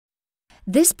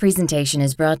This presentation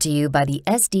is brought to you by the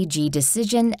SDG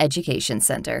Decision Education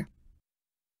Center.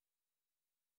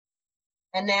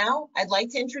 And now I'd like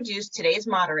to introduce today's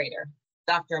moderator,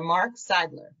 Dr. Mark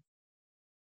Seidler.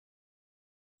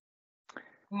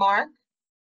 Mark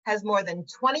has more than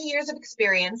 20 years of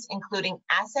experience, including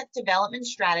asset development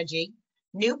strategy,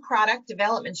 new product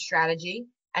development strategy,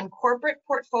 and corporate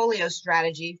portfolio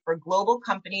strategy for global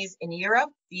companies in Europe,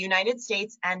 the United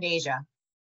States, and Asia.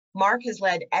 Mark has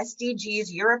led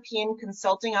SDG's European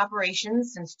consulting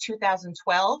operations since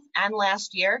 2012, and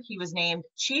last year he was named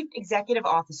Chief Executive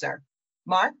Officer.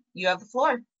 Mark, you have the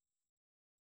floor.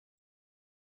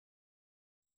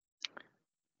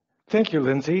 Thank you,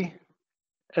 Lindsay.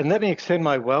 And let me extend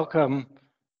my welcome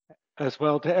as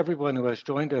well to everyone who has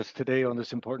joined us today on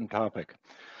this important topic.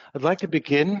 I'd like to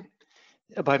begin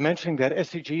by mentioning that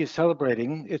SDG is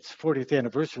celebrating its 40th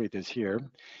anniversary this year.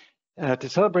 To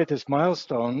celebrate this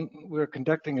milestone, we're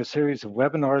conducting a series of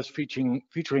webinars featuring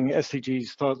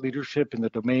SDG's thought leadership in the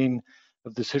domain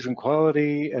of decision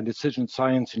quality and decision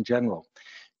science in general.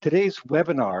 Today's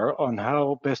webinar on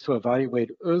how best to evaluate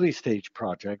early stage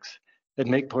projects and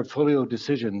make portfolio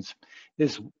decisions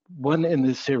is one in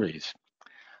this series.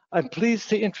 I'm pleased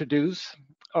to introduce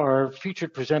our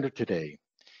featured presenter today,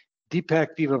 Deepak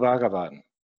Vivavagavan.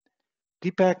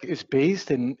 Deepak is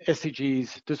based in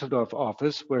SDG's Düsseldorf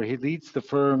office, where he leads the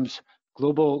firm's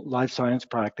global life science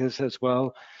practice as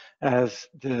well as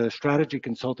the strategy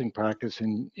consulting practice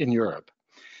in Europe.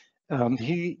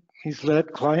 He's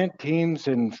led client teams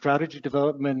in strategy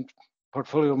development,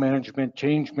 portfolio management,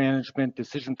 change management,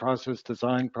 decision process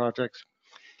design projects.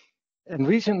 And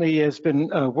recently he has been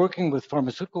working with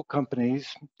pharmaceutical companies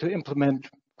to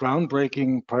implement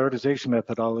groundbreaking prioritization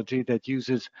methodology that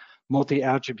uses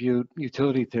multi-attribute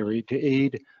utility theory to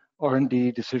aid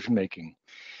R&D decision-making,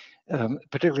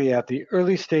 particularly at the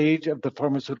early stage of the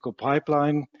pharmaceutical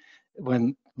pipeline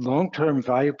when long-term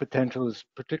value potential is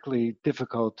particularly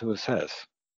difficult to assess.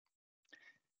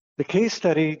 The case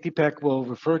study Deepak will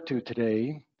refer to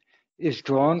today is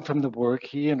drawn from the work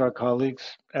he and our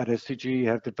colleagues at SDG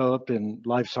have developed in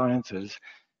life sciences,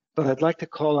 but I'd like to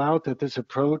call out that this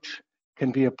approach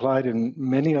can be applied in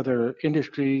many other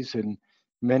industries and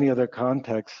many other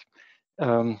contexts.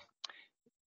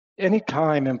 Any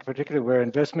time in particular where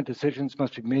investment decisions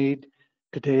must be made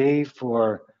today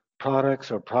for products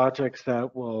or projects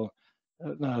that will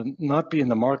not be in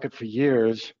the market for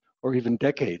years or even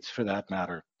decades for that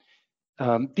matter.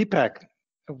 Deepak,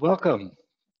 welcome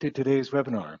to today's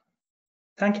webinar.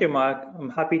 Thank you, Mark. I'm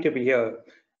happy to be here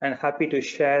and happy to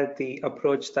share the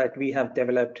approach that we have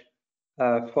developed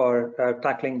for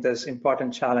tackling this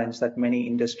important challenge that many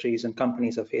industries and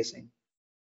companies are facing.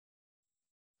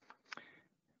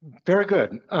 Very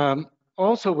good.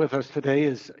 Also with us today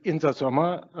is Inza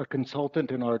Sommer, a consultant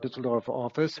in our Düsseldorf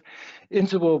office.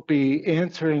 Inza will be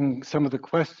answering some of the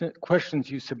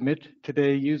questions you submit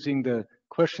today using the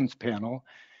questions panel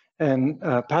and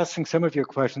passing some of your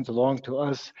questions along to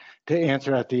us to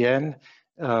answer at the end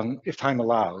if time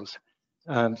allows.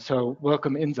 So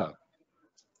welcome, Inza.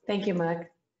 Thank you,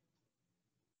 Mark.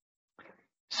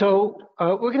 So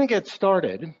we're going to get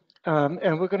started,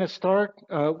 and we're going to start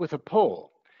with a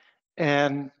poll.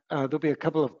 And there'll be a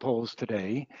couple of polls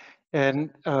today. And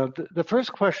the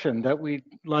first question that we'd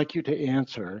like you to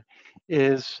answer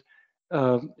is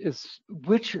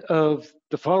which of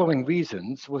the following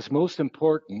reasons was most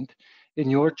important in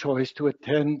your choice to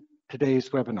attend today's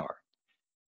webinar?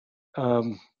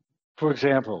 For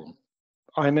example,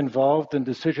 I'm involved in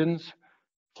decisions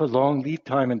for long lead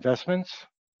time investments,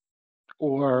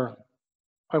 or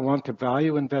I want to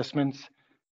value investments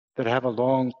that have a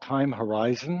long time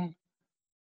horizon,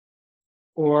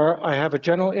 or I have a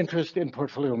general interest in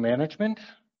portfolio management,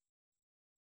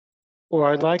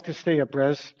 or I'd like to stay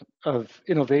abreast of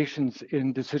innovations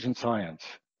in decision science.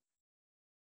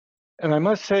 And I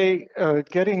must say,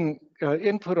 getting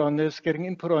input on this, getting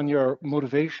input on your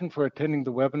motivation for attending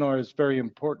the webinar is very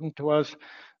important to us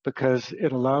because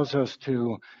it allows us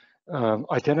to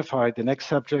identify the next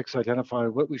subjects, identify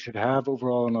what we should have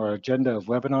overall on our agenda of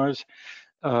webinars.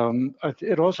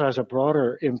 It also has a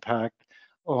broader impact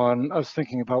on us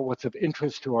thinking about what's of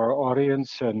interest to our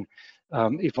audience and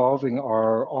evolving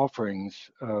our offerings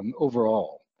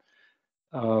overall.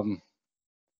 And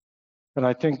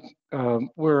I think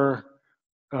we're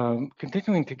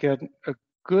continuing to get a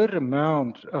good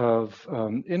amount of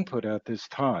input at this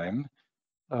time.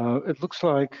 It looks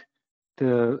like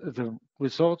the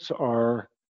results are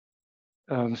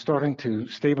starting to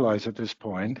stabilize at this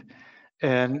point.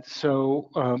 And so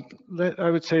I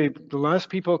would say the last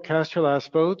people cast your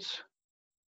last votes.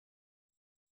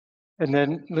 And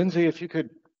then Lindsay, if you could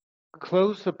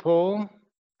close the poll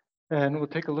and we'll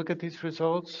take a look at these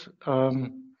results.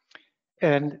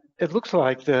 And it looks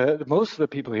like most of the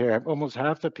people here, almost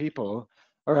half the people,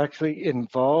 are actually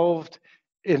involved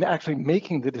in actually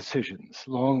making the decisions,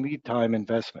 long lead time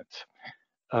investments.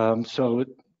 So it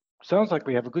sounds like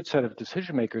we have a good set of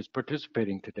decision makers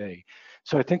participating today.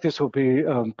 So I think this will be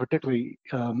particularly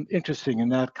interesting in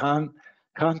that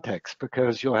context,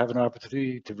 because you'll have an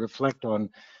opportunity to reflect on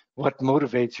what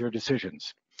motivates your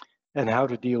decisions and how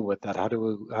to deal with that, how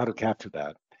to capture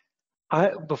that.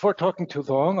 Before talking too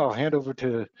long, I'll hand over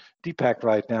to Deepak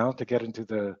right now to get into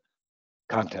the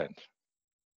content.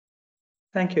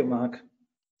 Thank you, Mark.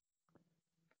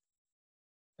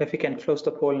 If you can close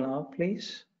the poll now,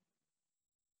 please.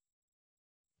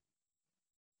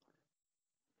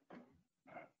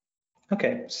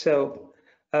 Okay, so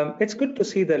it's good to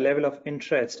see the level of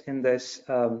interest in this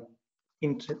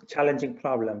challenging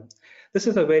problem. This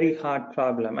is a very hard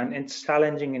problem, and it's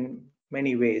challenging in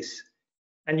many ways.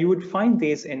 And you would find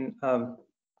these in a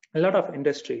lot of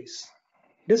industries.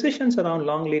 Decisions around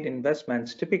long lead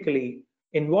investments typically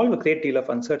involve a great deal of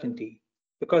uncertainty,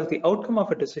 because the outcome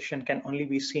of a decision can only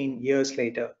be seen years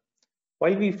later.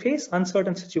 While we face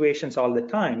uncertain situations all the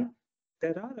time,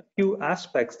 there are a few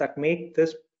aspects that make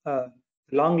this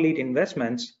long lead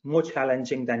investments more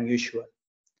challenging than usual.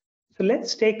 So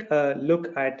let's take a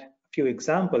look at a few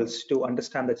examples to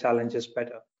understand the challenges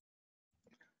better.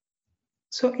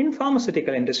 So in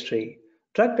pharmaceutical industry,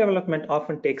 drug development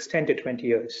often takes 10 to 20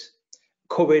 years.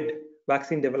 COVID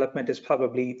vaccine development is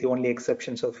probably the only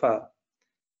exception so far.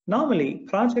 Normally,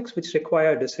 projects which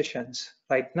require decisions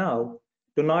right now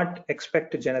do not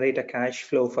expect to generate a cash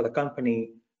flow for the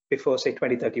company before, say,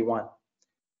 2031.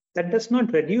 That does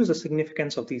not reduce the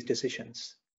significance of these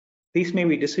decisions. These may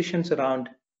be decisions around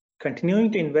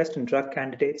continuing to invest in drug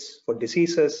candidates for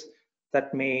diseases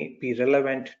that may be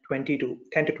relevant 10 to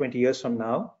 20 years from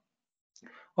now,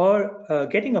 or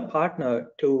getting a partner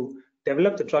to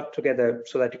develop the drug together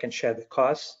so that you can share the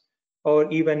costs, or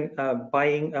even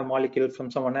buying a molecule from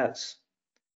someone else.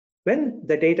 When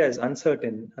the data is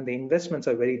uncertain and the investments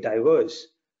are very diverse,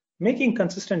 making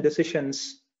consistent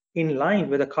decisions in line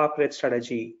with a corporate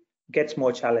strategy gets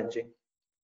more challenging.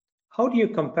 How do you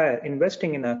compare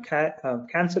investing in a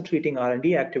cancer treating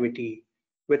R&D activity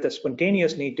with a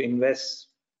spontaneous need to invest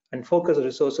and focus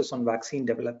resources on vaccine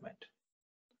development?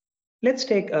 Let's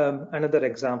take another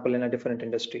example in a different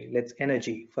industry. Let's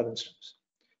energy, for instance.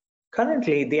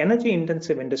 Currently, the energy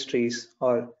intensive industries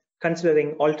are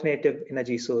considering alternative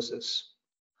energy sources.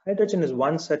 Hydrogen is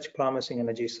one such promising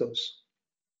energy source.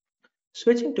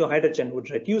 Switching to hydrogen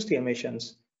would reduce the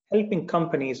emissions, helping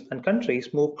companies and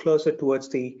countries move closer towards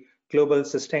the global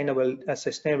sustainable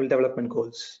development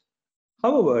goals.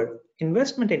 However,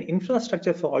 investment in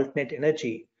infrastructure for alternate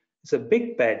energy is a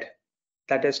big bet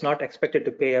that is not expected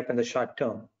to pay up in the short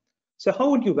term. So how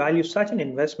would you value such an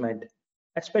investment,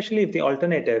 especially if the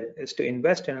alternative is to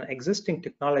invest in an existing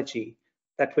technology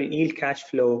that will yield cash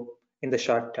flow in the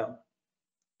short term?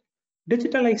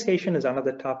 Digitalization is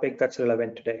another topic that's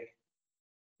relevant today.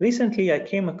 Recently, I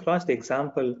came across the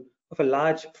example of a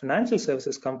large financial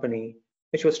services company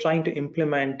which was trying to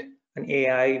implement an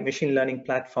AI machine learning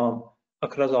platform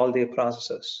across all their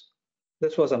processes.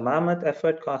 This was a mammoth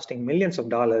effort costing millions of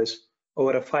dollars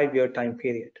over a 5-year time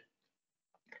period.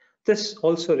 This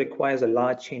also requires a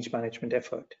large change management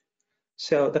effort.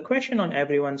 So the question on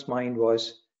everyone's mind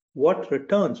was, what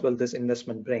returns will this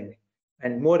investment bring?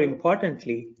 And more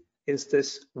importantly, is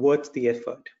this worth the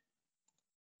effort?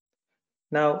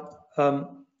 Now,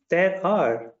 there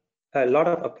are a lot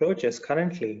of approaches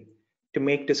currently to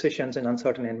make decisions in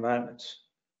uncertain environments.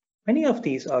 Many of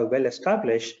these are well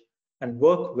established and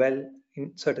work well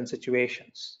in certain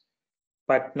situations,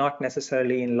 but not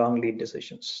necessarily in long lead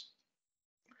decisions.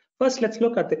 First, let's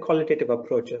look at the qualitative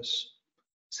approaches,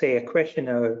 say a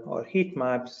questionnaire or heat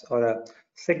maps or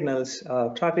signals,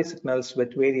 traffic signals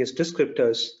with various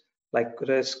descriptors like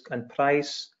risk and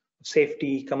price,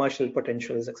 safety, commercial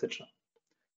potentials, etc.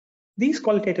 These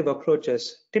qualitative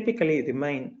approaches typically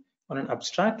remain on an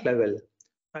abstract level,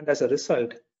 and as a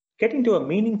result, getting to a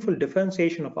meaningful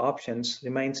differentiation of options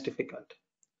remains difficult.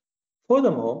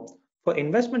 Furthermore, for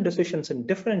investment decisions in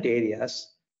different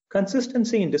areas,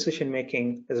 consistency in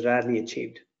decision-making is rarely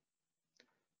achieved.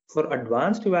 For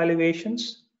advanced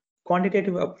evaluations,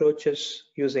 quantitative approaches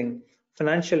using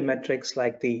financial metrics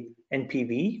like the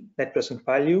NPV, net present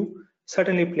value,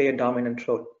 certainly play a dominant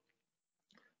role.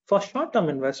 For short-term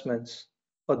investments,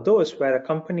 or those where a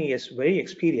company is very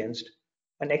experienced,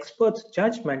 an expert's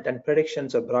judgment and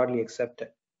predictions are broadly accepted.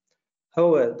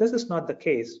 However, this is not the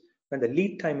case when the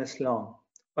lead time is long,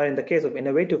 or in the case of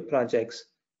innovative projects,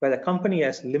 where the company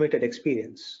has limited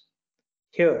experience.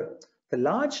 Here, the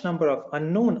large number of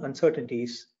unknown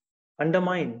uncertainties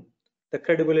undermine the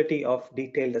credibility of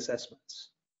detailed assessments.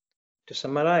 To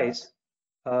summarize,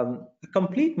 a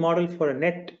complete model for a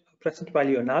net present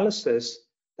value analysis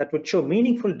that would show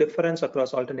meaningful difference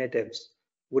across alternatives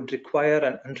would require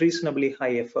an unreasonably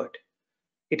high effort.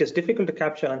 It is difficult to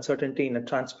capture uncertainty in a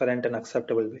transparent and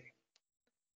acceptable way.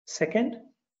 Second,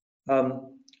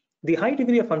 the high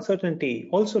degree of uncertainty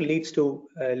also leads to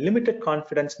limited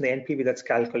confidence in the NPV that's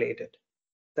calculated.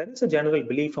 There is a general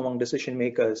belief among decision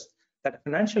makers that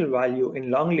financial value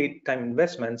in long lead time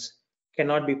investments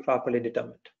cannot be properly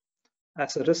determined.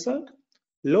 As a result,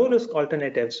 low risk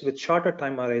alternatives with shorter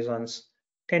time horizons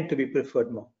tend to be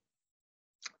preferred more.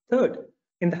 Third,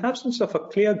 in the absence of a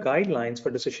clear guidelines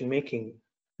for decision making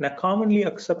and a commonly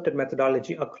accepted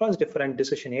methodology across different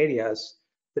decision areas,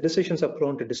 the decisions are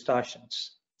prone to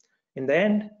distortions. In the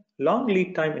end, long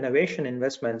lead time innovation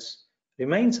investments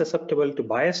remain susceptible to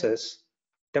biases,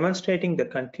 demonstrating the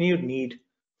continued need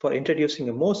for introducing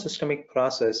a more systemic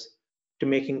process to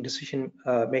making decision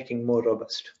making more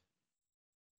robust.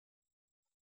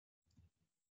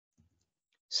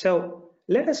 So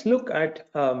let us look at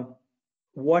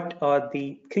what are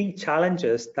the key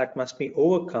challenges that must be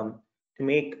overcome to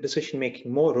make decision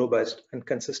making more robust and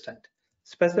consistent,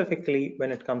 specifically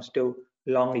when it comes to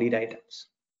long lead items.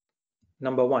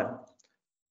 Number one,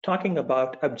 talking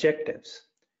about objectives.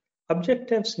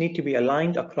 Objectives need to be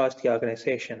aligned across the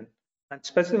organization and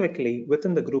specifically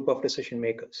within the group of decision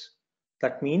makers.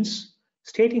 That means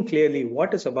stating clearly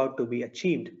what is about to be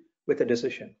achieved with a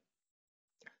decision.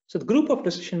 So the group of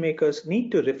decision makers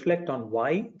need to reflect on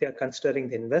why they are considering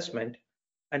the investment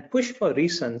and push for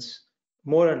reasons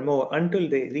more and more until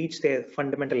they reach their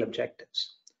fundamental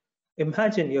objectives.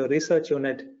 Imagine your research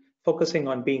unit focusing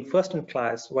on being first in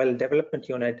class while development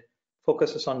unit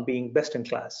focuses on being best in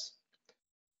class.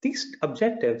 These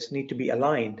objectives need to be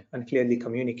aligned and clearly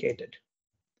communicated.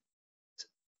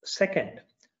 Second,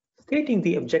 stating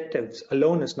the objectives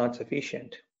alone is not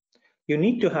sufficient. You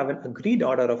need to have an agreed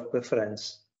order of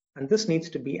preference, and this needs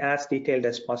to be as detailed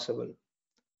as possible.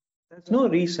 There's no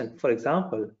reason, for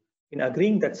example, in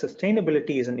agreeing that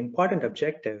sustainability is an important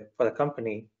objective for the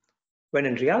company, when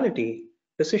in reality,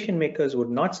 decision makers would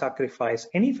not sacrifice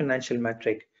any financial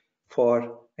metric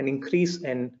for an increase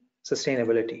in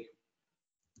sustainability.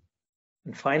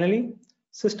 And finally,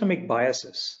 systemic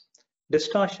biases,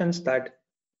 distortions that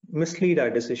mislead our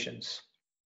decisions.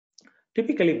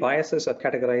 Typically, biases are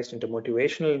categorized into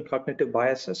motivational and cognitive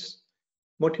biases.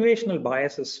 Motivational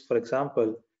biases, for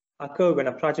example, occur when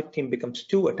a project team becomes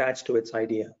too attached to its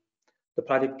idea. The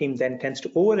project team then tends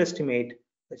to overestimate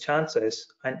the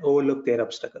chances and overlook their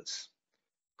obstacles.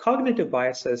 Cognitive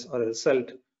biases are a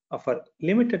result of our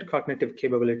limited cognitive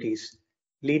capabilities,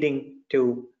 leading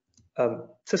to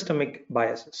systemic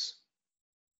biases.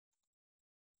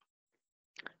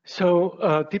 So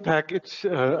Deepak,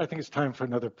 I think it's time for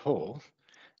another poll.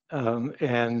 I'm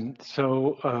going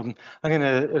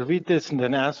to read this and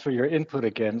then ask for your input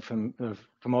again from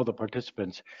all the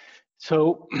participants.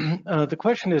 So the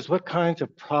question is, what kinds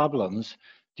of problems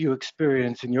do you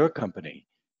experience in your company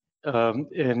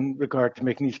in regard to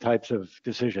making these types of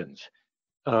decisions?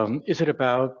 Is it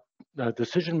about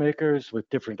decision makers with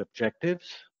different objectives,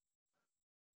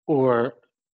 or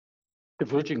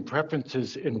diverging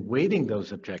preferences in weighting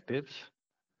those objectives?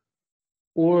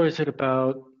 Or is it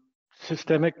about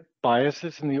systemic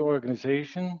biases in the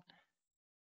organization,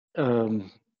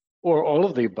 or all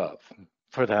of the above,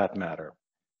 for that matter?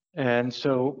 And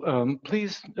so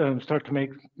please start to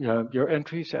make your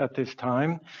entries at this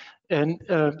time. And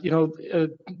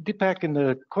Deepak, in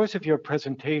the course of your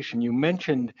presentation, you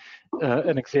mentioned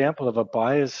an example of a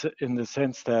bias in the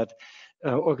sense that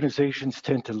organizations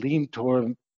tend to lean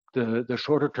toward the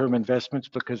shorter term investments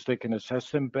because they can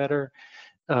assess them better.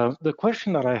 The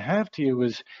question that I have to you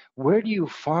is, where do you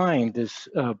find this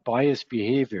biased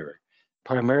behavior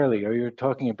primarily? Are you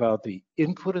talking about the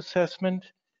input assessment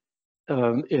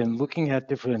in looking at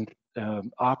different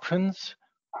options,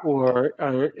 or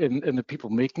in the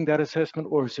people making that assessment,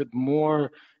 or is it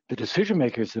more the decision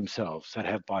makers themselves that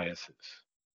have biases?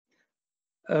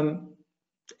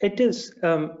 It is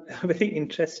a very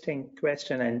interesting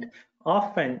question, and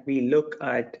often we look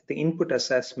at the input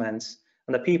assessments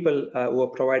and the people who are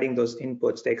providing those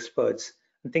inputs, the experts,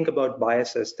 and think about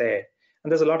biases there.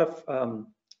 And there's a lot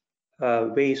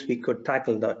of ways we could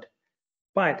tackle that.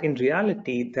 But in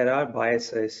reality, there are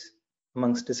biases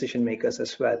amongst decision makers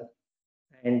as well.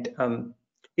 And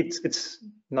it's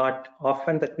not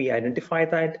often that we identify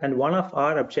that. And one of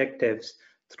our objectives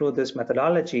through this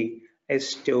methodology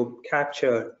is to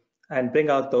capture and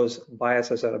bring out those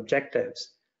biases or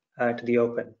objectives to the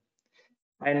open.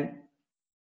 And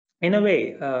in a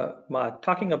way, Mark,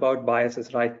 talking about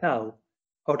biases right now,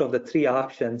 out of the three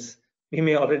options, we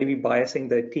may already be biasing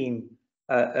the team,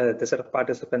 the set of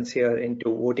participants here,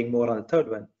 into voting more on the third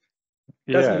one.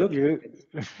 Doesn't look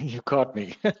you caught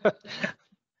me.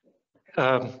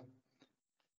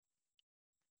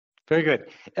 Very good.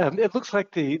 It looks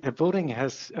like the voting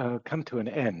has come to an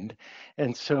end.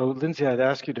 And so, Lindsay, I'd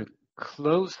ask you to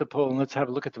close the poll and let's have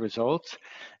a look at the results.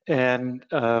 And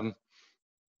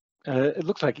it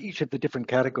looks like each of the different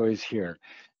categories here,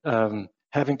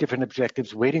 having different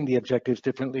objectives, weighting the objectives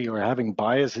differently, or having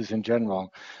biases in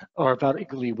general, are about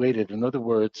equally weighted. In other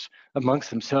words, amongst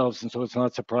themselves. And so it's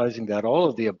not surprising that all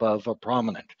of the above are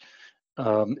prominent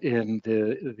in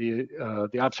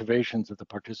the observations of the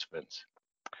participants.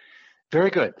 Very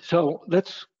good. So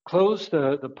let's close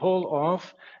the poll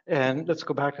off and let's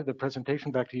go back to the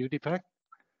presentation. Back to you, Deepak.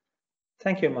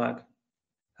 Thank you, Mark.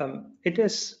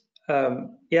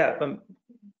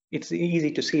 It's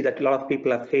easy to see that a lot of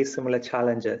people have faced similar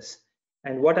challenges.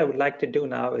 And what I would like to do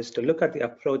now is to look at the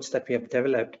approach that we have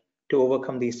developed to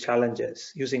overcome these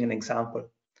challenges using an example.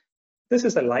 This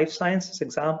is a life sciences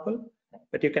example,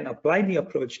 but you can apply the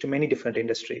approach to many different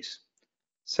industries.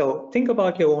 So think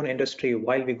about your own industry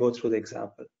while we go through the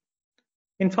example.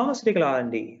 In pharmaceutical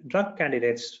R&D, drug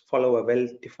candidates follow a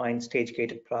well-defined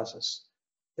stage-gated process.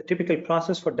 The typical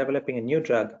process for developing a new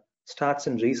drug starts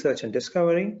in research and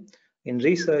discovery. In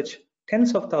research,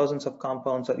 tens of thousands of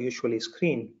compounds are usually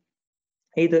screened,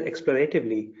 either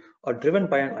exploratively or driven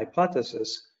by an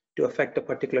hypothesis to affect a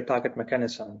particular target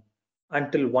mechanism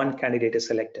until one candidate is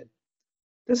selected.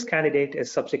 This candidate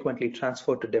is subsequently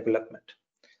transferred to development.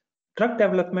 Drug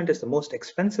development is the most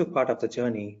expensive part of the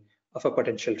journey of a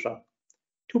potential drug.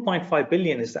 $2.5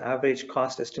 billion is the average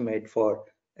cost estimate for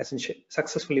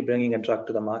successfully bringing a drug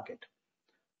to the market.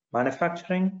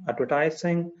 Manufacturing,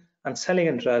 advertising, and selling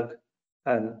a drug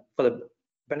for the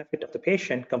benefit of the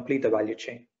patient complete the value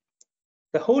chain.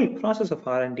 The whole process of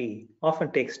R&D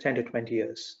often takes 10 to 20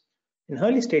 years. In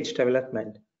early stage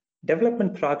development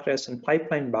progress and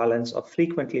pipeline balance are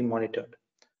frequently monitored.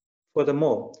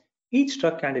 Furthermore, each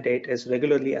drug candidate is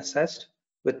regularly assessed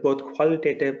with both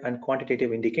qualitative and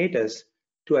quantitative indicators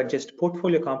to adjust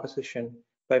portfolio composition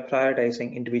by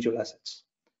prioritizing individual assets.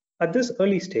 At this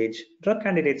early stage, drug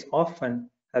candidates often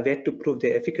have yet to prove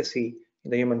their efficacy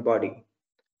in the human body,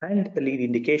 and the lead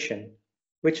indication,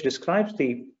 which describes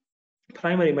the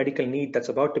primary medical need that's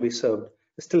about to be served,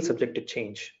 is still subject to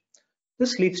change.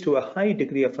 This leads to a high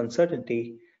degree of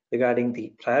uncertainty regarding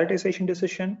the prioritization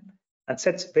decision and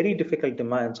sets very difficult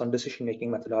demands on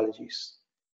decision-making methodologies.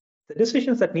 The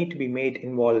decisions that need to be made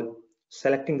involve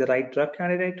selecting the right drug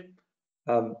candidate,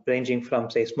 ranging from,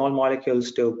 say, small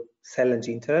molecules to cell and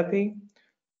gene therapy,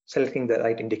 selecting the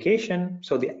right indication,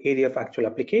 so the area of actual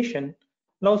application,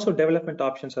 and also development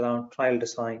options around trial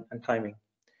design and timing.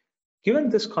 Given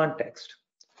this context,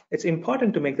 it's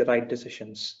important to make the right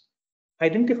decisions,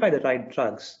 identify the right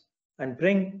drugs, and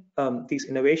bring these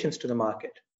innovations to the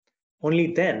market.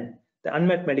 Only then the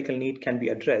unmet medical need can be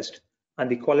addressed and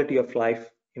the quality of life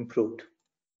improved.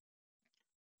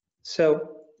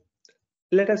 So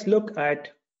let us look at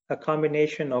a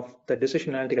combination of the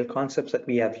decision analytical concepts that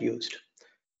we have used.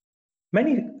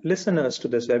 Many listeners to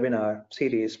this webinar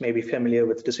series may be familiar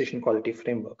with decision quality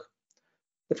framework.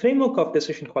 The framework of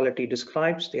decision quality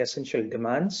describes the essential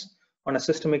demands on a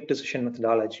systemic decision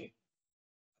methodology: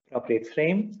 appropriate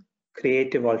frame,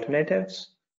 creative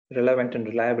alternatives, relevant and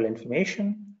reliable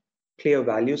information, clear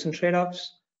values and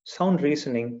trade-offs, sound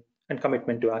reasoning, and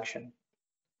commitment to action.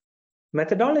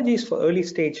 Methodologies for early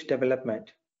stage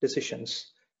development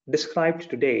decisions described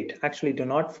to date actually do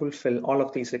not fulfill all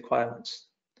of these requirements.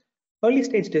 Early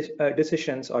stage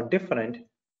decisions are different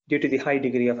due to the high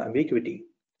degree of ambiguity.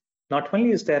 Not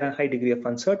only is there a high degree of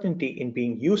uncertainty in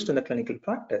being used in the clinical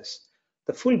practice,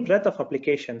 the full breadth of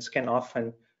applications can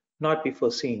often not be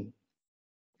foreseen.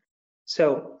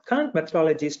 So current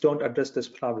methodologies don't address this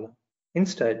problem.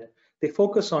 Instead, they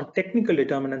focus on technical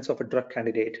determinants of a drug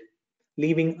candidate,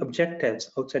 leaving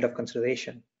objectives outside of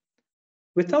consideration.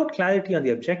 Without clarity on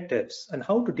the objectives and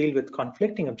how to deal with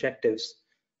conflicting objectives,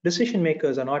 decision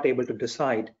makers are not able to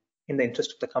decide in the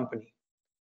interest of the company.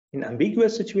 In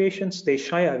ambiguous situations, they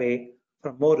shy away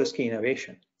from more risky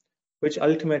innovation, which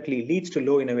ultimately leads to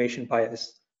low innovation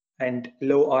bias and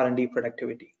low R&D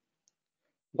productivity.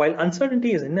 While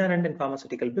uncertainty is inherent in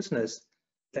pharmaceutical business,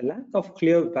 the lack of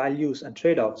clear values and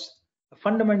trade-offs, a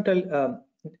fundamental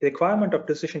requirement of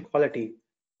decision quality,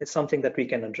 is something that we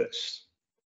can address.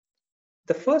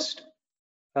 The first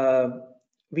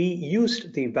we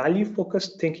used the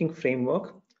value-focused thinking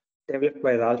framework developed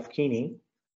by Ralph Keeney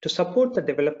to support the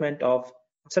development of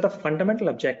a set of fundamental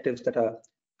objectives that are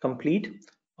complete,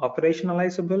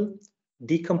 operationalizable,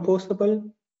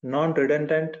 decomposable,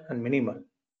 non-redundant, and minimal.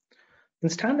 In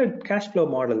standard cash flow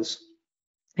models,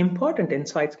 important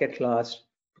insights get lost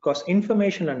because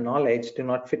information and knowledge do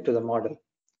not fit to the model.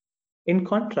 In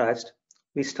contrast,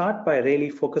 we start by really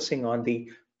focusing on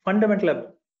the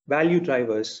fundamental value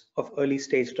drivers of early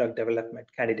stage drug development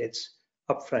candidates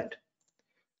upfront.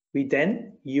 We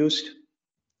then used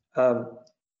a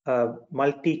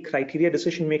multi-criteria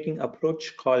decision-making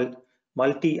approach called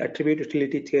multi-attribute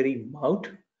utility theory (MOUT)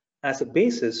 as a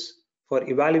basis for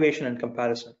evaluation and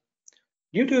comparison.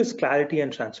 Due to its clarity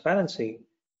and transparency,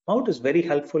 MOUT is very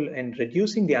helpful in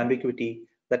reducing the ambiguity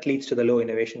that leads to the low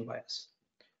innovation bias.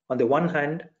 On the one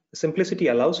hand, the simplicity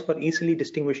allows for easily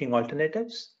distinguishing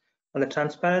alternatives, and the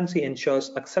transparency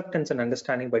ensures acceptance and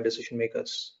understanding by decision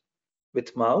makers.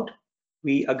 With MOUT,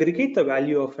 we aggregate the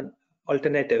value of an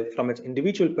alternative from its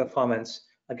individual performance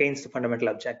against the fundamental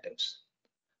objectives.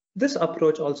 This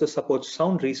approach also supports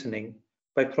sound reasoning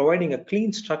by providing a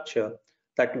clean structure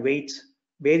that weights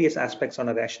various aspects on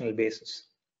a rational basis.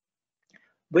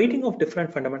 Weighting of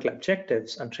different fundamental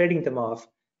objectives and trading them off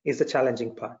is the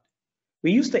challenging part.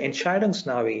 We use the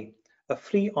Entscheidungsnavi, a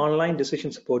free online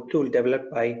decision support tool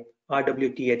developed by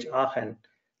RWTH Aachen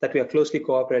that we are closely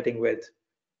cooperating with,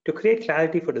 to create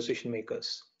clarity for decision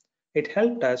makers. It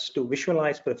helped us to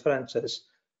visualize preferences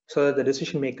so that the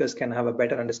decision makers can have a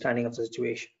better understanding of the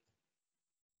situation.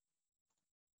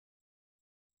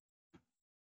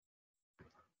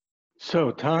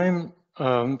 So time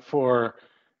for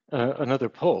another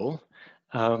poll.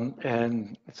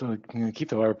 And so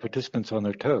keep our participants on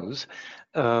their toes.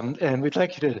 And we'd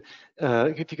like you to,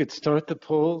 if you could start the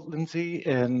poll, Lindsay.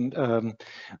 And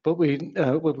what we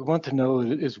want to know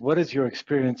is, what is your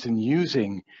experience in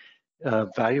using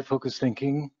value-focused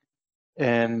thinking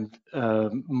and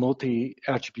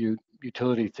multi-attribute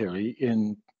utility theory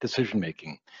in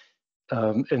decision-making?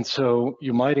 And so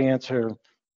you might answer,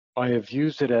 I have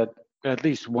used it at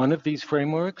least one of these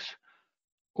frameworks,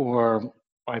 or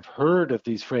I've heard of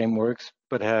these frameworks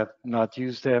but have not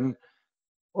used them,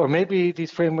 or maybe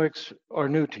these frameworks are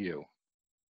new to you.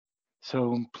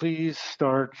 So please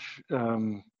start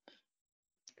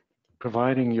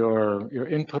providing your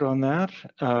input on that.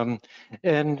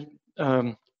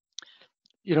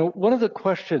 You know, one of the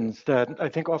questions that I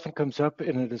think often comes up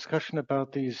in a discussion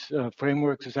about these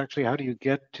frameworks is actually, how do you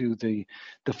get to the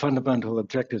fundamental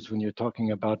objectives when you're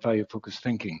talking about value-focused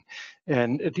thinking?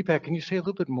 And Deepak, can you say a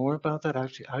little bit more about that,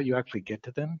 actually, how you actually get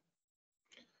to them?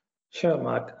 Sure,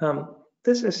 Mark.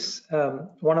 This is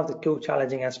one of the two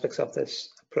challenging aspects of this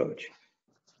approach.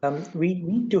 We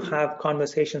need to have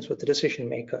conversations with the decision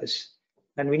makers,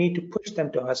 and we need to push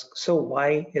them to ask, so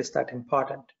why is that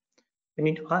important? When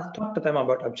you talk to them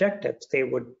about objectives, they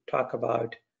would talk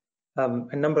about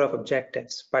a number of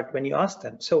objectives. But when you ask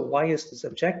them, so why is this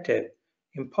objective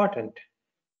important?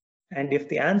 And if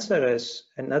the answer is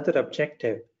another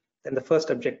objective, then the first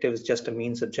objective is just a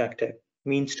means objective,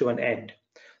 means to an end.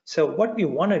 So what we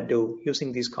want to do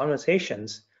using these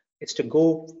conversations is to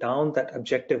go down that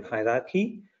objective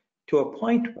hierarchy to a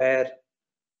point where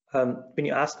when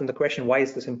you ask them the question, why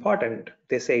is this important?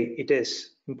 They say it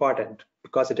is important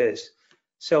because it is.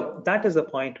 So that is the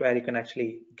point where you can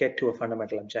actually get to a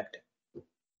fundamental objective.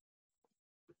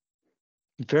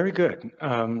 Very good.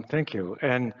 Thank you.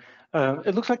 And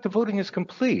it looks like the voting is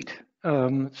complete.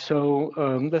 Let's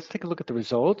take a look at the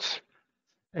results.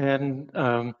 And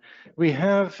we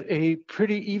have a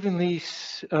pretty evenly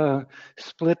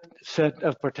split set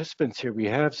of participants here. We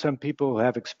have some people who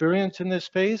have experience in this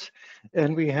space,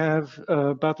 and we have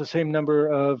about the same number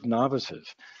of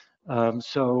novices. I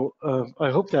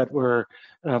hope that we're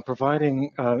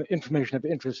providing information of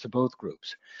interest to both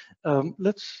groups.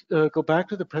 Let's go back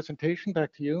to the presentation.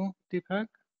 Back to you, Deepak.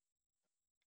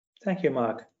 Thank you,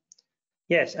 Mark.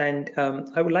 Yes, and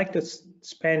I would like to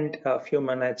spend a few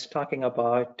minutes talking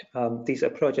about these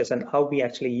approaches and how we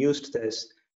actually used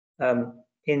this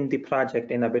in the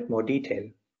project in a bit more detail.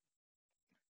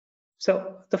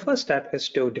 So the first step is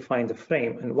to define the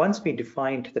frame. And once we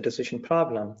defined the decision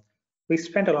problem, we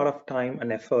spent a lot of time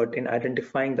and effort in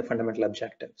identifying the fundamental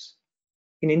objectives.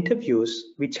 In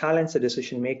interviews, we challenged the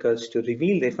decision makers to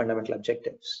reveal their fundamental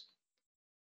objectives.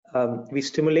 We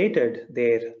stimulated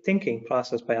their thinking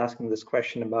process by asking this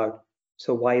question about,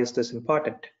 so why is this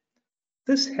important?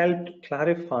 This helped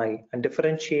clarify and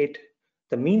differentiate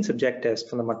the means objectives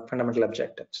from the fundamental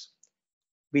objectives.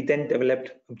 We then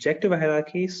developed objective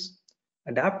hierarchies,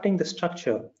 adapting the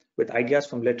structure with ideas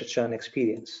from literature and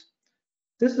experience.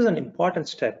 This is an important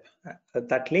step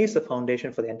that lays the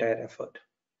foundation for the entire effort.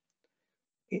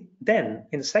 Then,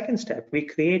 in the second step, we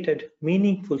created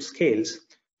meaningful scales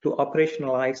to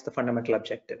operationalize the fundamental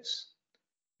objectives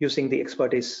using the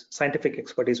scientific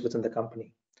expertise within the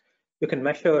company. You can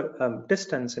measure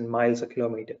distance in miles or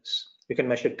kilometers. You can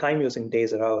measure time using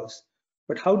days or hours.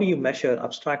 But how do you measure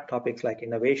abstract topics like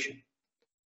innovation?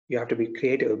 You have to be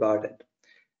creative about it.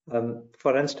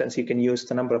 For instance, you can use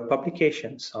the number of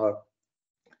publications or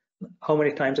how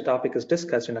many times a topic is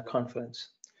discussed in a conference.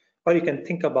 Or you can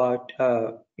think about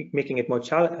making it more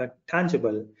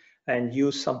tangible and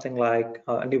use something like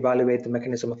and evaluate the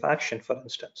mechanism of action, for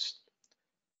instance.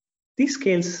 These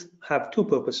scales have two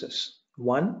purposes.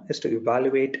 One is to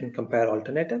evaluate and compare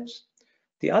alternatives.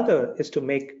 The other is to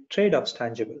make trade-offs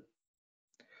tangible.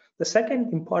 The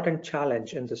second important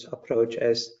challenge in this approach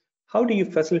is how do you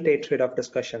facilitate trade-off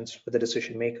discussions with the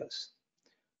decision makers?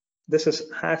 This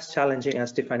is as challenging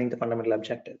as defining the fundamental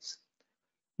objectives.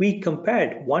 We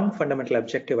compared one fundamental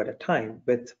objective at a time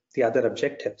with the other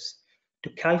objectives to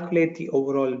calculate the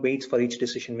overall weights for each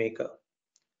decision maker.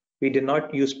 We did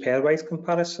not use pairwise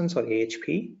comparisons or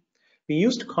AHP. We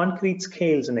used concrete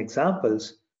scales and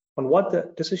examples on what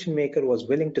the decision maker was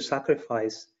willing to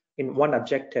sacrifice in one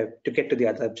objective to get to the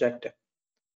other objective.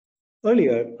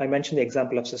 Earlier, I mentioned the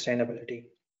example of sustainability.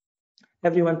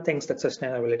 Everyone thinks that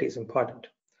sustainability is important.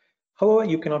 However,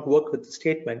 you cannot work with the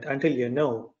statement until you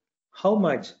know how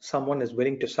much someone is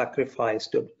willing to sacrifice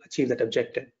to achieve that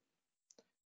objective.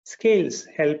 Scales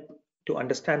help to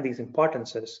understand these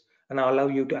importances and allow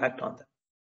you to act on them.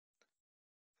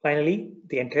 Finally,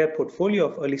 the entire portfolio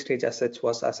of early stage assets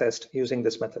was assessed using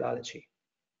this methodology.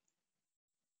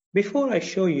 Before I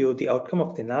show you the outcome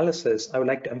of the analysis, I would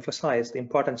like to emphasize the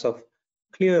importance of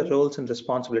clear roles and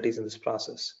responsibilities in this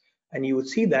process. And you would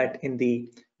see that in the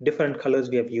different colors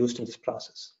we have used in this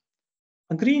process.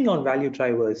 Agreeing on value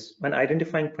drivers and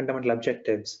identifying fundamental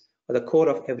objectives are the core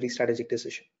of every strategic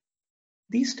decision.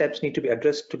 These steps need to be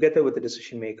addressed together with the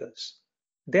decision makers.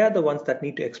 They are the ones that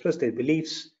need to express their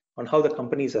beliefs on how the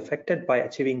company is affected by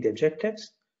achieving the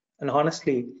objectives. And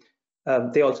honestly,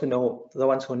 they also know, the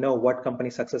ones who know what company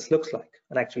success looks like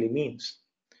and actually means.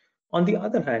 On the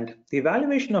other hand, the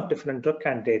evaluation of different drug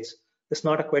candidates is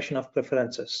not a question of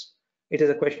preferences. It is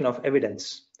a question of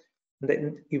evidence.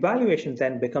 The evaluation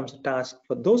then becomes a task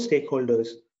for those stakeholders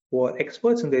who are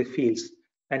experts in their fields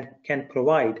and can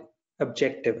provide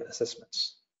objective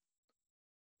assessments.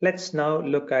 Let's now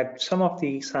look at some of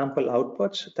the sample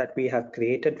outputs that we have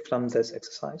created from this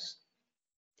exercise.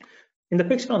 In the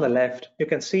picture on the left, you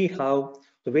can see how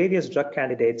the various drug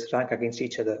candidates rank against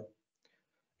each other.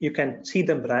 You can see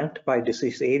them ranked by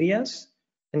disease areas,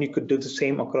 and you could do the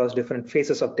same across different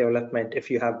phases of development if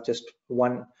you have just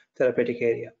one therapeutic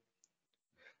area.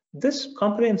 This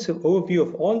comprehensive overview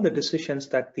of all the decisions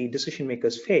that the decision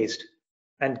makers faced,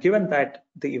 and given that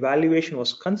the evaluation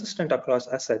was consistent across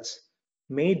assets,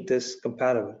 made this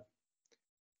comparable.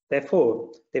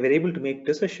 Therefore, they were able to make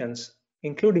decisions,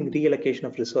 including reallocation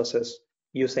of resources,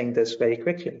 using this very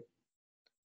quickly.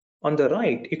 On the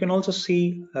right, you can also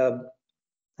see an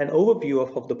overview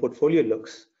of how the portfolio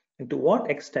looks and to what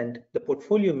extent the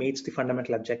portfolio meets the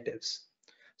fundamental objectives.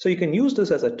 So you can use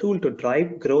this as a tool to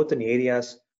drive growth in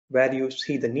areas where you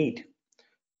see the need.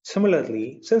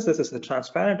 Similarly, since this is a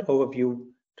transparent overview,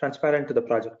 transparent to the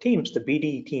project teams, the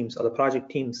BD teams or the project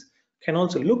teams can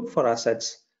also look for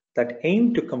assets that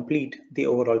aim to complete the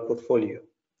overall portfolio.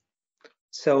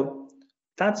 So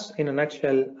that's in a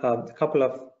nutshell a couple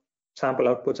of sample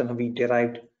outputs and how we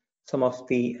derived some of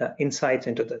the insights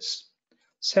into this.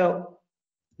 So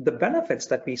the benefits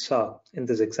that we saw in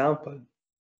this example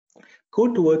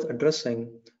go towards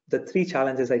addressing the three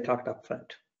challenges I talked up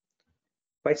front.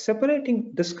 By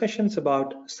separating discussions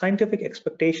about scientific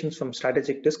expectations from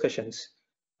strategic discussions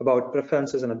about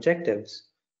preferences and objectives,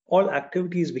 all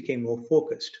activities became more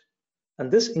focused,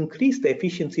 and this increased the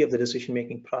efficiency of the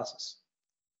decision-making process.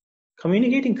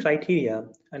 Communicating criteria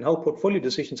and how portfolio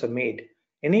decisions are made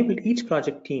enabled each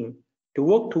project team to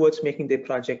work towards making their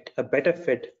project a better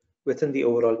fit within the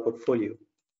overall portfolio.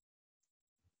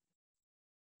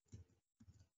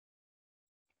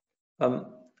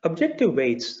 Objective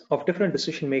weights of different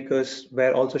decision makers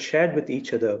were also shared with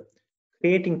each other,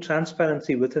 creating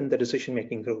transparency within the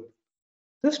decision-making group.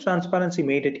 This transparency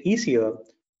made it easier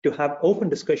to have open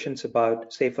discussions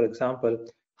about, say, for example,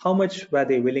 how much were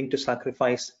they willing to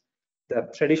sacrifice the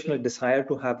traditional desire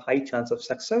to have high chance of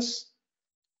success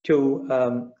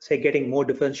to, say, getting more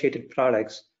differentiated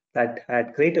products that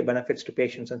had greater benefits to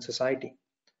patients and society.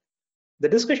 The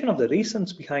discussion of the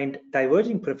reasons behind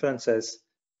diverging preferences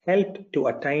helped to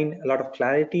attain a lot of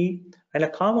clarity and a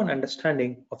common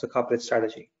understanding of the corporate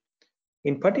strategy.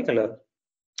 In particular,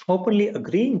 openly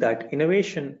agreeing that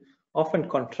innovation often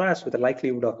contrasts with the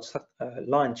likelihood of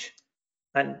launch,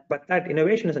 but that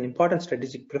innovation is an important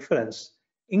strategic preference,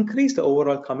 increased the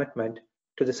overall commitment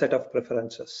to the set of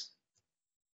preferences.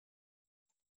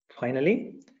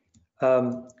 Finally,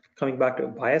 coming back to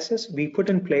biases, we put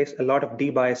in place a lot of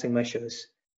debiasing measures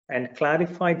and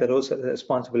clarified the roles and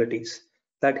responsibilities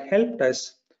that helped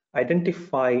us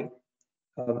identify,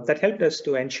 that helped us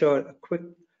to ensure a quick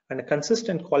and a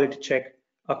consistent quality check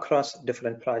across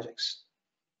different projects.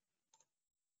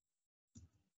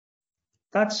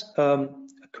 That's a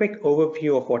quick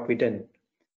overview of what we did.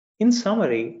 In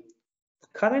summary,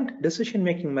 current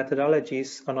decision-making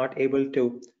methodologies are not able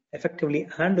to effectively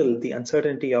handle the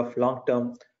uncertainty of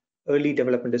long-term early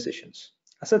development decisions.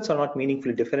 Assets are not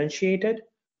meaningfully differentiated,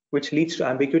 which leads to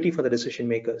ambiguity for the decision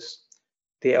makers.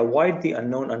 They avoid the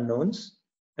unknown unknowns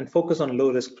and focus on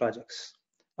low-risk projects,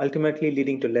 ultimately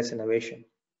leading to less innovation.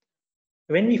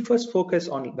 When we first focus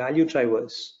on value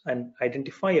drivers and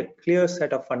identify a clear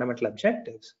set of fundamental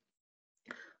objectives,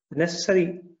 the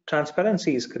necessary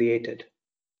transparency is created.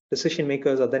 Decision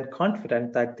makers are then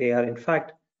confident that they are in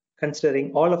fact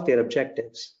considering all of their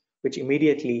objectives, which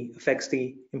immediately affects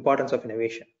the importance of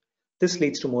innovation. This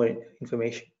leads to more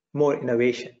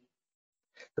innovation.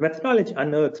 The methodology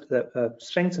unearthed the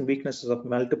strengths and weaknesses of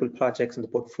multiple projects in the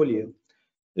portfolio,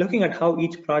 looking at how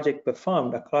each project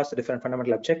performed across the different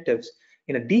fundamental objectives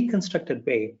in a deconstructed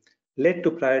way led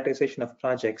to prioritization of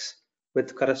projects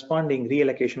with corresponding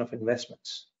reallocation of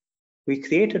investments. We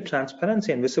created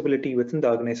transparency and visibility within the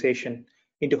organization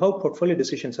into how portfolio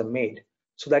decisions are made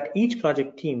so that each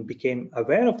project team became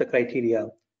aware of the criteria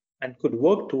and could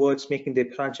work towards making their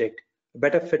project a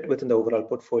better fit within the overall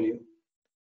portfolio.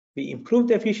 We improved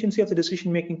the efficiency of the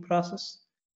decision-making process.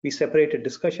 We separated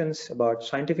discussions about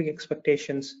scientific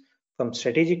expectations from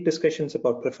strategic discussions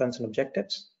about preference and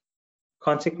objectives.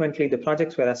 Consequently, the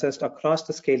projects were assessed across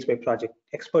the scales by project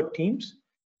expert teams,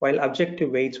 while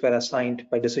objective weights were assigned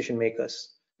by decision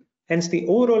makers. Hence, the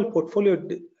overall portfolio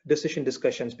decision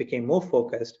discussions became more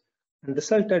focused and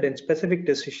resulted in specific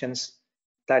decisions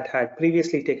that had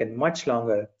previously taken much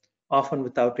longer, often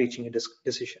without reaching a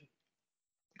decision.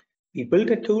 We built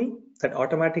a tool that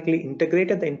automatically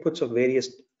integrated the inputs of various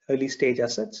early stage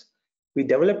assets. We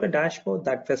developed a dashboard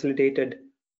that facilitated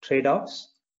trade-offs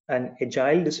and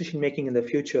agile decision-making in the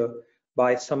future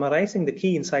by summarizing the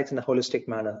key insights in a holistic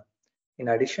manner. In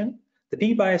addition, the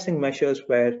debiasing measures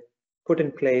were put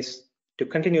in place to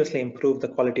continuously improve the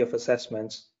quality of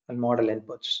assessments and model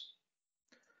inputs.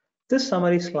 This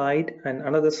summary slide and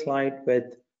another slide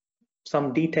with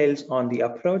some details on the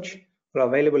approach are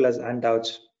available as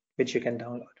handouts, which you can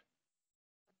download.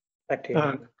 Back to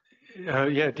you.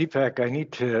 Yeah, Deepak, I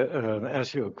need to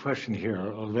ask you a question here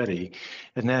already,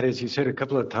 and that is, you said a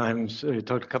couple of times, you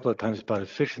talked a couple of times about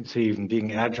efficiency and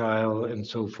being agile and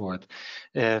so forth,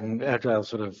 and agile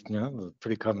sort of, you know, a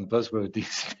pretty common buzzword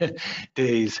these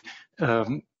days.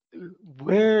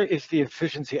 Where is the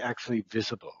efficiency actually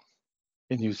visible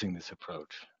in using this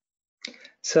approach?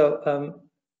 So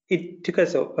it took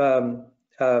us,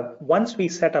 once we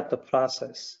set up the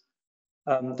process,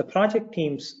 the project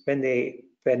teams, when they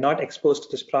were not exposed to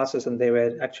this process and they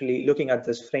were actually looking at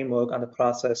this framework and the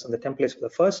process and the templates for the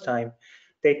first time,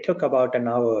 they took about an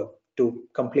hour to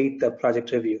complete the project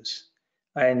reviews.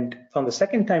 And from the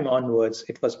second time onwards,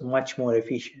 it was much more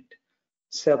efficient.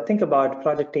 So think about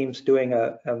project teams doing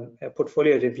a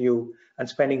portfolio review and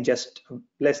spending just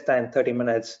less than 30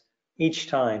 minutes each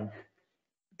time.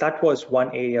 That was one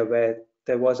area where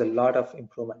there was a lot of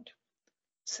improvement.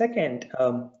 Second,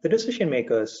 the decision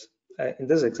makers, in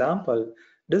this example,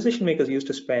 decision makers used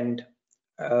to spend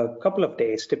a couple of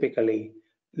days typically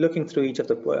looking through each of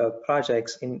the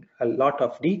projects in a lot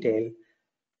of detail,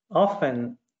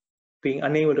 often being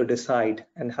unable to decide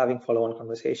and having follow-on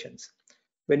conversations.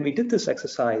 When we did this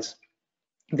exercise,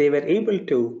 they were able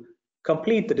to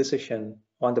complete the decision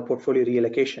on the portfolio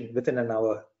reallocation within an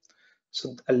hour.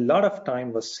 So a lot of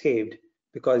time was saved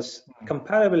because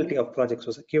comparability of projects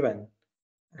was given,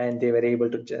 and they were able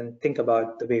to think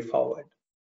about the way forward.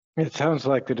 It sounds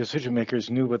like the decision makers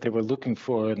knew what they were looking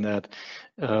for in that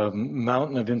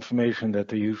mountain of information that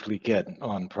they usually get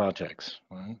on projects.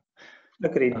 Right?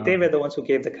 Agreed. They were the ones who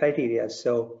gave the criteria,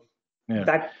 so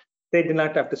that they did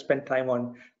not have to spend time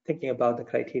on thinking about the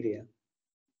criteria.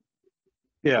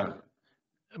 Yeah,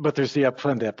 but there's the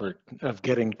upfront effort of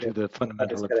getting to the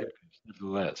fundamental objectives,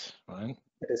 nevertheless, right?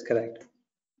 That is correct.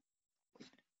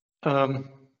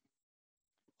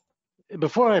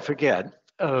 Before I forget,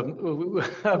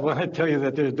 I want to tell you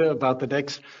that about the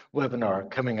next webinar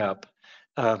coming up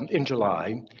in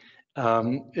July.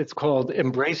 It's called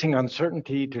Embracing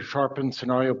Uncertainty to Sharpen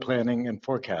Scenario Planning and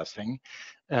Forecasting.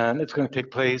 And it's going to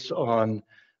take place on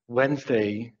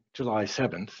Wednesday, July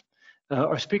 7th.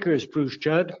 Our speaker is Bruce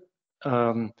Judd,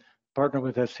 partner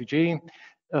with SCG.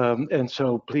 And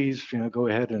so please go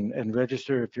ahead and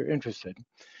register if you're interested.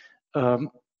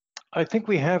 I think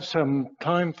we have some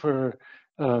time for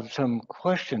some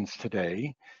questions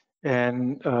today.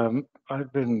 And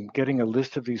I've been getting a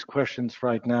list of these questions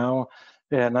right now.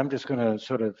 And I'm just going to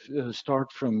sort of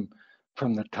start from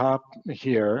the top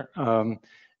here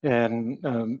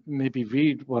and maybe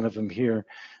read one of them here.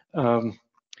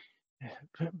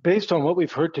 Based on what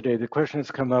we've heard today, the question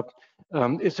has come up,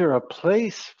 is there a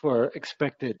place for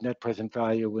expected net present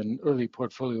value in early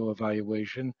portfolio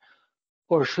evaluation,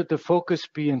 or should the focus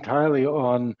be entirely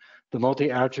on the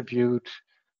multi-attribute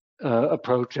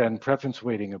approach and preference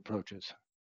weighting approaches?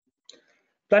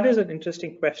 That is an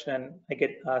interesting question, and I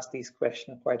get asked these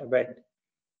questions quite a bit.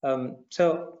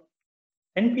 So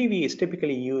NPV is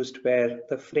typically used where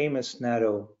the frame is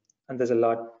narrow and there's a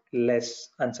lot less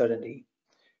uncertainty.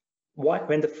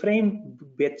 When the frame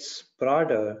gets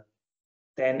broader,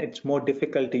 then it's more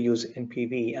difficult to use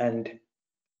NPV, and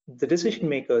the decision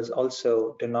makers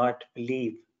also do not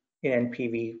believe in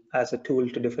NPV as a tool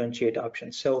to differentiate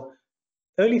options. So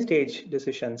early stage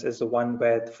decisions is the one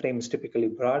where the frame is typically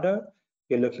broader.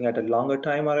 You're looking at a longer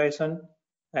time horizon,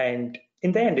 and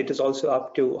in the end, it is also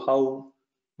up to how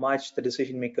much the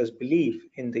decision makers believe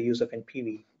in the use of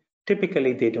NPV.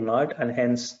 Typically, they do not, and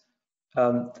hence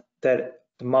the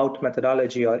MOUT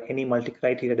methodology or any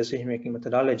multi-criteria decision-making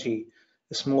methodology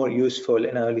is more useful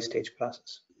in an early stage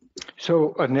process.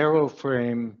 So a narrow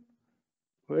frame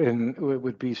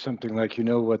would be something like,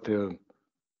 what the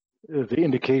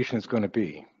indication is going to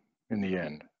be in the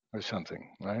end or something,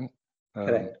 right?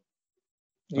 Correct.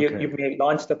 You may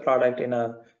launch the product in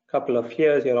a couple of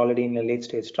years, you're already in the late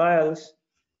stage trials,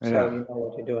 so you know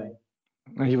what you're doing.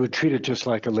 And you would treat it just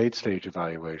like a late stage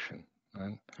evaluation,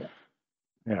 right?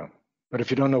 Yeah. But if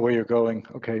you don't know where you're going,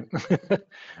 okay.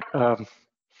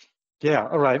 Yeah,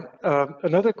 all right.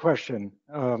 Another question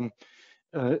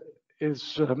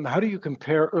is how do you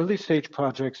compare early stage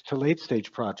projects to late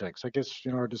stage projects? I guess,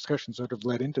 our discussion sort of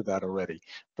led into that already,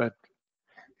 but.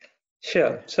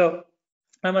 Sure. So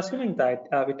I'm assuming that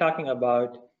we're talking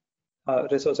about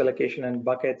resource allocation and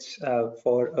buckets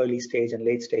for early stage and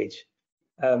late stage,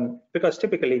 because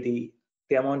typically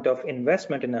the amount of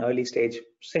investment in an early stage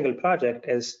single project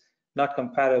is not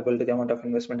comparable to the amount of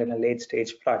investment in a late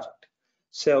stage project.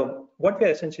 So what we're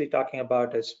essentially talking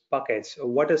about is buckets.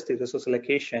 What is the resource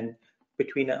allocation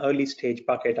between an early stage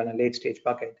bucket and a late stage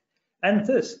bucket? And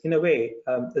this, in a way,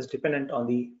 is dependent on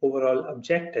the overall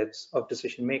objectives of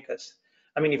decision makers.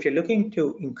 I mean, if you're looking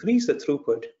to increase the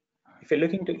throughput, if you're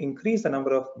looking to increase the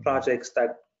number of projects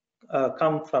that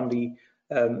come from the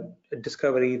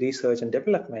discovery, research, and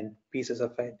development pieces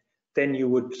of it, then you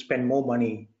would spend more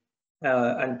money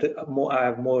and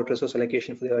have more resource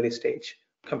allocation for the early stage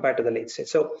compared to the late stage.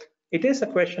 So it is a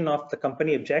question of the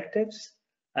company objectives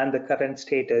and the current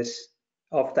status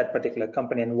of that particular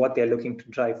company and what they're looking to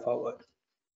drive forward.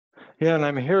 Yeah, and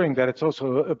I'm hearing that it's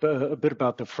also a bit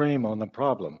about the frame on the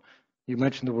problem. You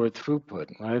mentioned the word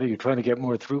throughput, right? Are you trying to get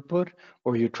more throughput,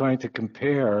 or are you trying to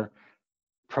compare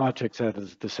projects at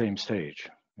the same stage?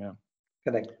 Yeah.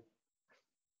 Correct.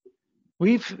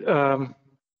 We've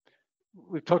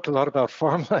talked a lot about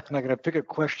pharma, and I'm going to pick a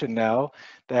question now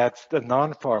that's the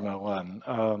non-pharma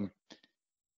one.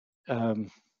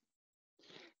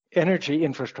 Energy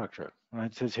infrastructure,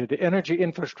 right? It says here the energy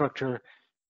infrastructure,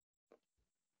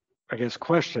 I guess,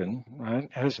 question, right,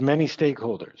 has many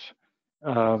stakeholders,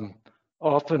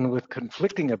 often with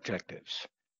conflicting objectives.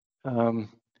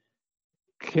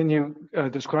 Can you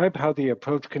describe how the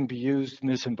approach can be used in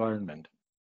this environment?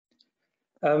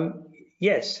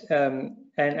 Yes, and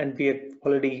we are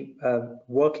already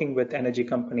working with energy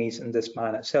companies in this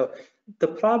manner. So the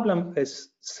problem is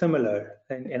similar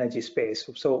in energy space.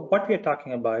 So what we are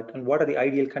talking about and what are the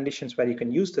ideal conditions where you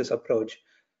can use this approach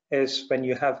is when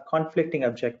you have conflicting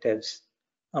objectives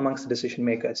amongst the decision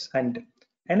makers. And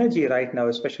energy right now,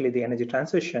 especially the energy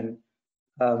transition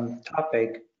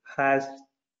topic, has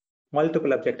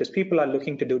multiple objectives. People are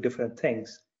looking to do different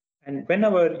things. And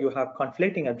whenever you have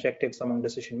conflicting objectives among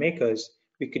decision makers,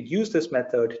 we could use this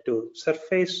method to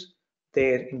surface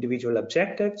their individual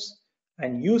objectives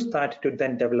and use that to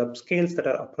then develop scales that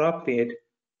are appropriate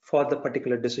for the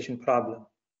particular decision problem.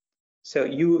 So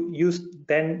you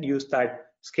then use that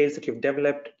scales that you've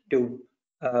developed to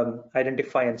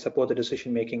identify and support the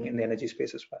decision making in the energy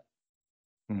space as well.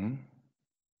 Mm-hmm.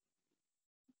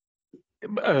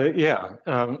 Yeah,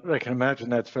 I can imagine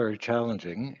that's very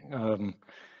challenging.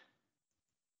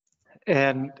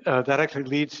 And that actually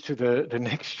leads to the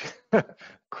next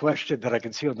question that I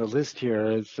can see on the list here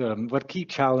is what key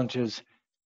challenges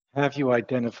have you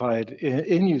identified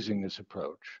in using this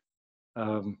approach?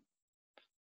 Are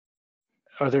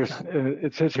there,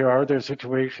 it says here, are there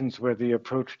situations where the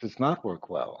approach does not work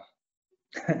well?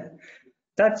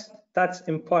 That's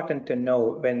important to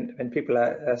know when people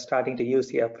are starting to use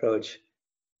the approach.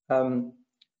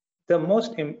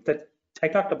 I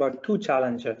talked about two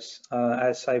challenges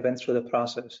as I went through the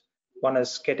process. One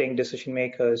is getting decision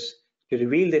makers to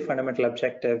reveal their fundamental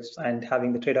objectives and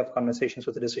having the trade-off conversations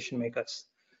with the decision makers.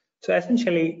 So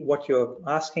essentially, what you're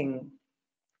asking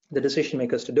the decision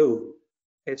makers to do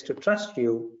is to trust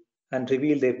you and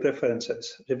reveal their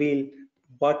preferences, reveal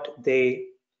what they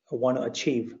want to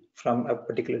achieve from a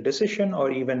particular decision,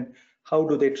 or even how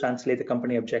do they translate the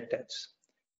company objectives.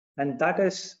 And that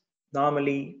is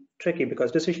normally tricky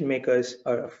because decision makers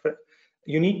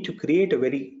you need to create a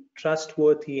very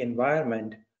trustworthy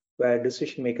environment where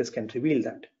decision makers can reveal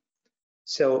that.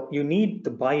 So you need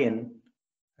the buy-in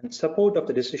and support of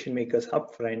the decision makers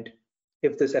upfront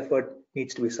if this effort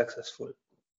needs to be successful.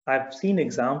 I've seen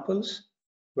examples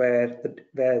where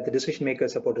the decision maker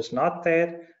support is not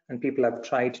there and people have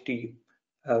tried to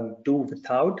do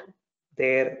without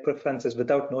their preferences,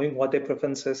 without knowing what their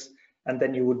preference is, and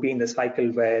then you would be in the cycle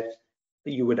where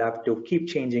you would have to keep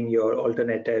changing your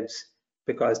alternatives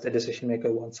because the decision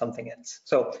maker wants something else.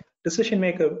 So decision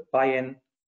maker buy-in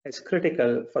is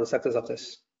critical for the success of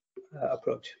this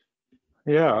approach.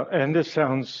 Yeah, and this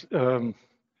sounds,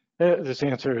 this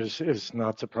answer is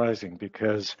not surprising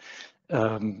because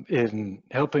in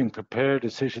helping prepare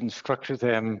decisions, structure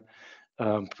them,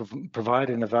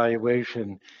 provide an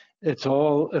evaluation, it's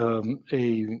all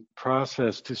a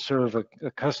process to serve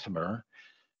a customer,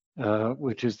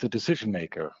 which is the decision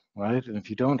maker, right? And if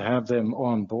you don't have them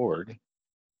on board,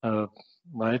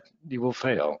 right, you will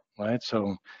fail, right?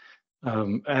 So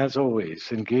as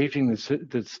always, engaging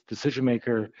this decision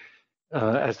maker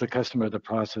as the customer of the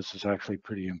process is actually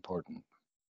pretty important.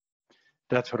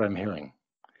 That's what I'm hearing.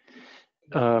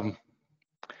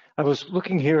 I was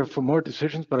looking here for more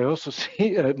decisions, but I also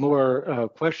see more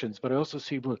questions, but I also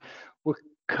see we're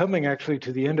coming actually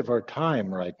to the end of our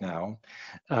time right now.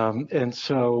 And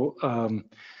so I'm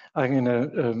going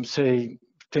to say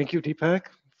thank you, Deepak,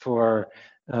 for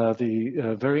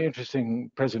the very interesting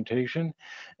presentation.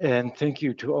 And thank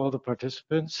you to all the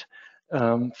participants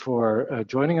for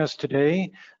joining us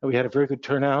today. We had a very good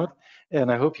turnout,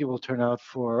 and I hope you will turn out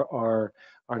for our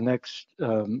next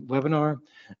webinar.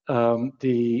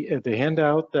 The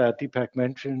handout that Deepak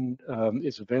mentioned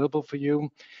is available for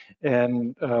you,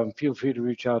 and feel free to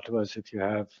reach out to us if you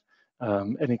have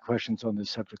any questions on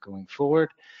this subject going forward.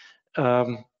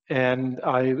 And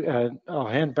I'll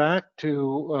hand back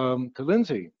to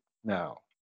Lindsay now.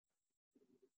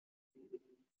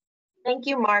 Thank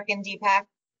you, Mark and Deepak,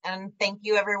 and thank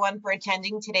you everyone for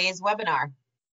attending today's webinar.